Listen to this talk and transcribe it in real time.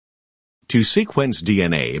To sequence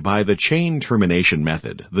DNA by the chain termination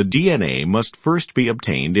method, the DNA must first be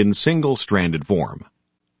obtained in single-stranded form.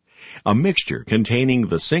 A mixture containing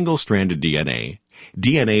the single-stranded DNA,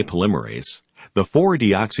 DNA polymerase, the 4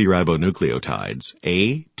 deoxyribonucleotides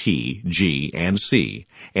A, T, G, and C,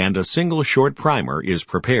 and a single short primer is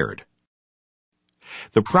prepared.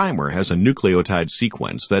 The primer has a nucleotide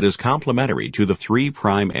sequence that is complementary to the 3'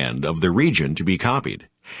 end of the region to be copied,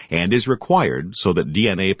 and is required so that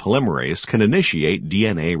DNA polymerase can initiate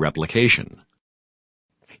DNA replication.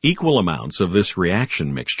 Equal amounts of this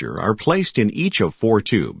reaction mixture are placed in each of 4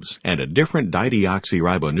 tubes, and a different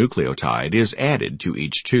dideoxyribonucleotide is added to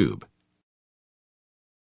each tube.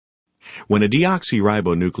 When a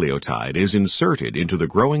deoxyribonucleotide is inserted into the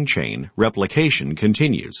growing chain, replication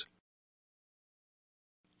continues.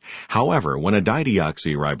 However, when a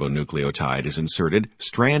dideoxyribonucleotide is inserted,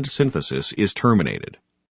 strand synthesis is terminated.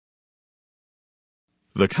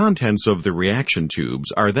 The contents of the reaction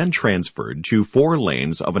tubes are then transferred to 4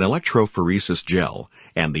 lanes of an electrophoresis gel,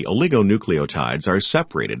 and the oligonucleotides are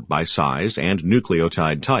separated by size and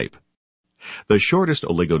nucleotide type. The shortest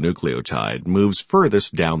oligonucleotide moves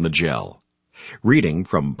furthest down the gel. Reading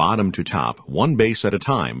from bottom to top, 1 base at a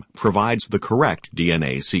time, provides the correct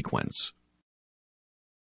DNA sequence.